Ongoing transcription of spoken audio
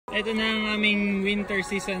Ito na ang aming winter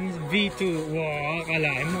season V2. Wow,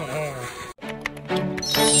 akalain mo. Oh.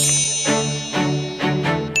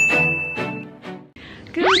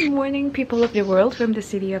 Good morning, people of the world from the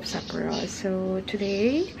city of Sapporo. So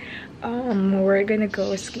today, we're gonna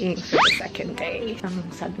go skiing for the second day.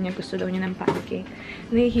 Sabi niya gusto daw niya ng pancake.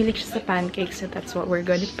 Nahihilig siya sa pancake, so that's what we're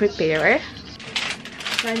gonna prepare.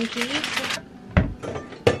 Pancake.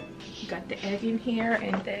 Got the egg in here,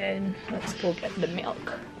 and then let's go get the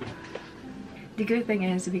milk. The good thing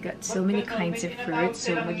is we got so many kinds of fruits,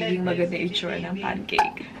 so magiging maganda yung itsura ng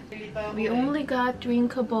pancake. We only got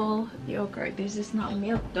drinkable yogurt. This is not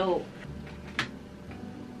milk though.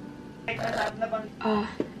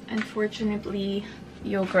 Unfortunately,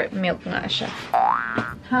 yogurt milk nga siya.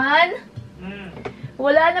 Han?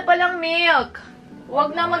 Wala na palang milk.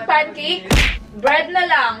 Huwag na mag-pancake. Bread na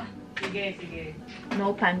lang. Sige, sige.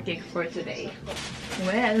 No pancake for today.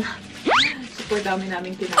 Well, super dami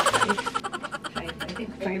naming tinapay. I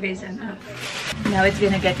think 5 is enough. Now it's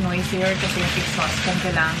gonna get noisier kasi yung exhaust fan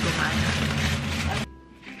kailangan gumana.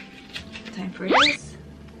 Time for this.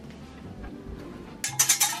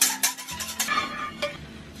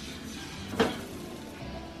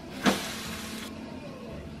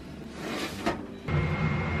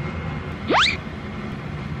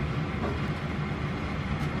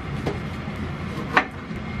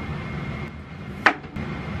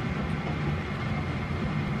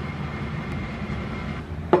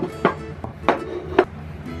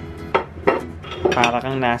 Para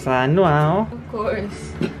kang nasa ano ah, oh. Of course.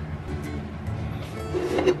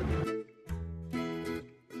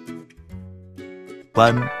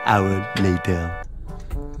 One hour later.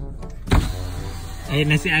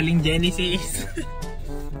 Ayun na si Aling Genesis.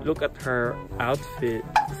 Look at her outfit.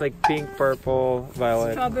 It's like pink, purple,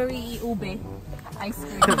 violet. Strawberry ube ice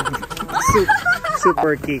cream.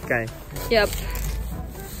 Super kikay. Yep.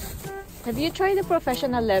 Have you tried the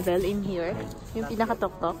professional level in here? Yung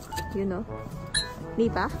pinaka-tok-tok, you know? Di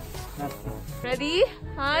ba? Ready?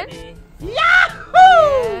 Han? Ready. Yahoo!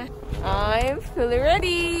 Yeah. I'm fully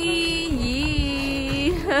ready!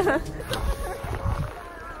 Yee!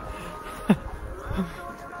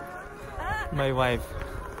 My wife.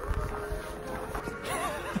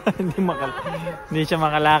 Hindi siya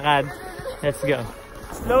makalakad. Let's go.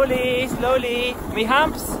 Slowly, slowly. May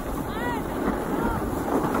humps.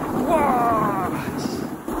 Wow!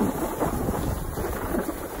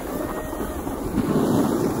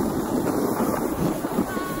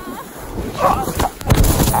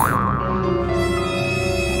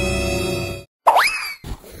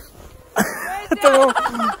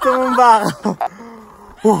 Tumumba ako.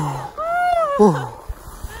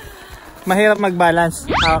 Mahirap mag-balance.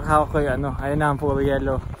 Hawak-hawak ko yung ano. Ayun na ang puro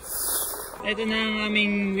yellow. Ito na ang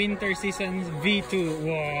aming winter season V2.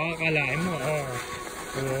 Wow, akalain mo. Oh.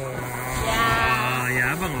 Wow.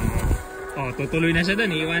 Yeah. Yabang oh. Oh, tutuloy na siya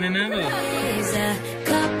doon. Iiwanan na ako.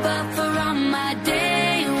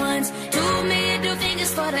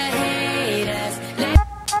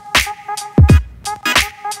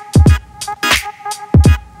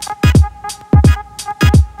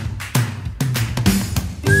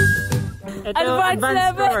 Ito,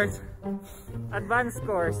 advanced course. Advanced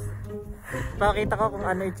course. Pakita ko kung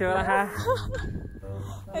ano itsura ha.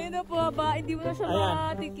 Ayun na po ba, hindi mo na siya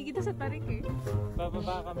makikita sa tarik eh.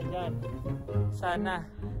 Bababa kami dyan. Sana.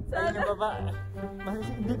 Sana. Ayun baba.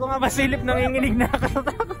 Hindi ko nga masilip, nanginginig na ako.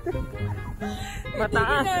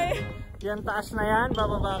 Mataas. Yan taas na yan,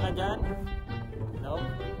 bababa ka dyan. Nope.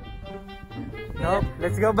 Nope.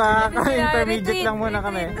 Let's go back. Intermediate lang muna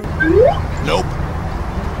kami. Nope.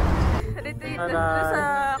 Retreat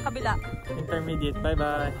sa kabila. Intermediate.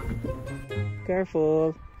 Bye-bye.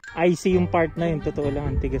 Careful. Icy yung part na yun. Totoo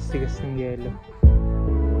lang. Ang tigas-tigas ng yelo.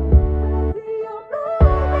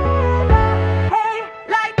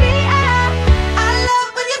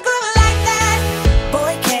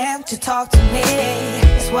 Talk to me,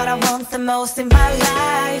 it's what I want the most in my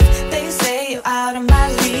life. They say you're out of my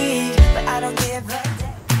league, but I don't give a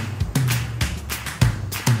damn.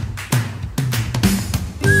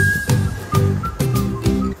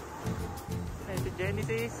 Hey, si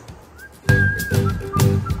Genesis.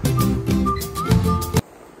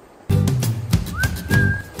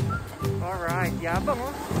 Alright, yabang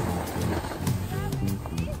oh.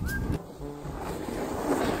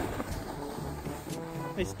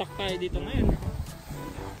 Stuck tayo dito ngayon.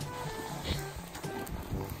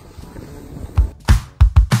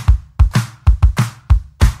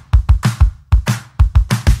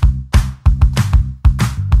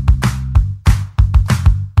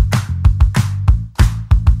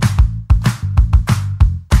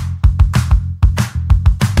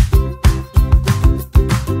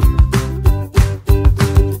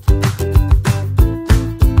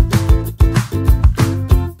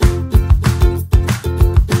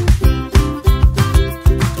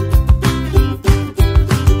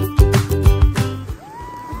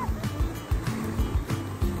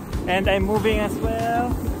 And I'm moving as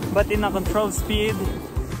well, but in a controlled speed.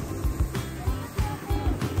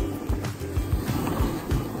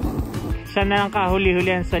 Siya na lang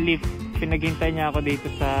kahuli-hulihan sa lift. Pinaghintay niya ako dito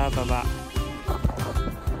sa baba.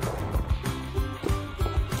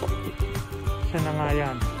 Siya na nga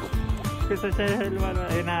yan. Kasi siya,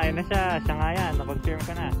 ayun na siya. Siya nga yan. Na-confirm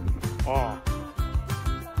ka na. Oh.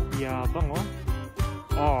 Yabang oh.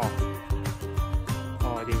 Oh.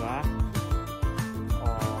 Oh, diba?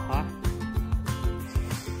 Oh, ha?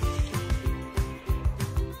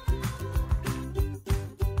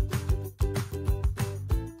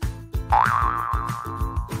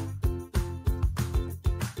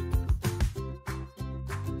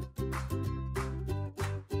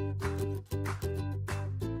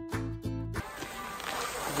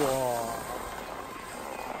 Wow.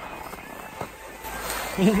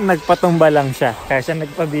 Nagpatumba lang siya, kaya siya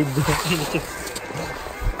nagpa-video.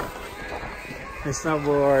 Is na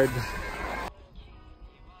bored.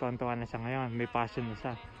 Tuwan-tuwa na siya ngayon, may passion na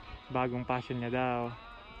siya. Bagong passion niya daw.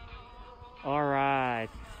 Alright.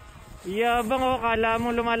 Yabang o, kala mo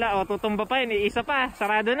lumala. O, tutumba pa yun, isa pa,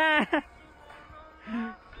 sarado na.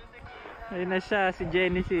 Ayun na siya, si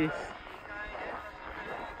Genesis.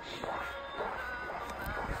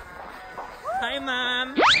 Hi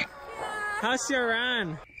ma'am. How's your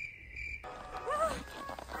run?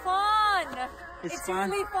 Fun! It's It's fun?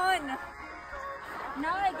 really fun.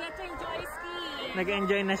 Now I get to enjoy skiing.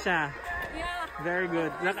 Nag-enjoy na siya. Yeah. Very good.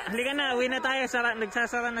 Halika na, uwi na tayo.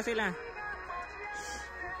 Nagsasara na sila.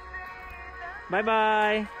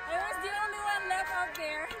 Bye-bye. I was the only one left out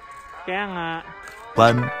there. Kaya nga.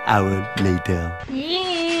 1 hour later.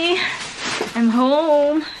 Yay! I'm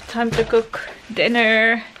home. Time to cook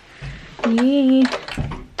dinner. Yay!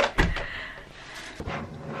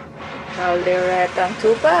 Calderetang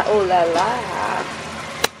tupa, oh la la!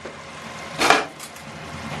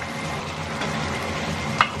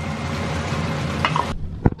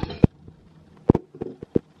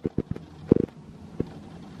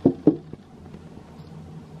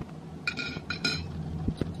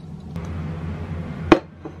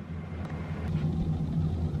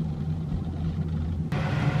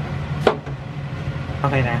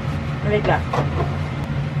 Okay na. Wait lang.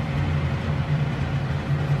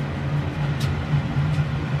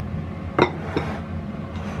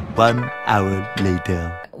 One hour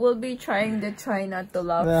later. We'll be trying the try not to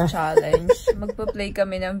laugh challenge. Magpa-play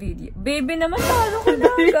kami ng video. Baby naman, talo ko na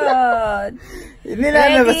agad.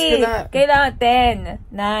 Nilalabas ko na. Kailangan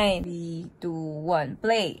 10, 9, 3, 2, 1,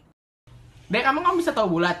 play. Dek, kamu nggak bisa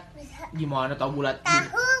tahu bulat? Gimana tahu bulat?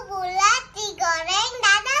 Tahu bulat digoreng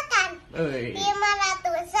dadakan.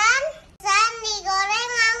 500-an,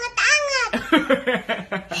 digoreng anget-anget.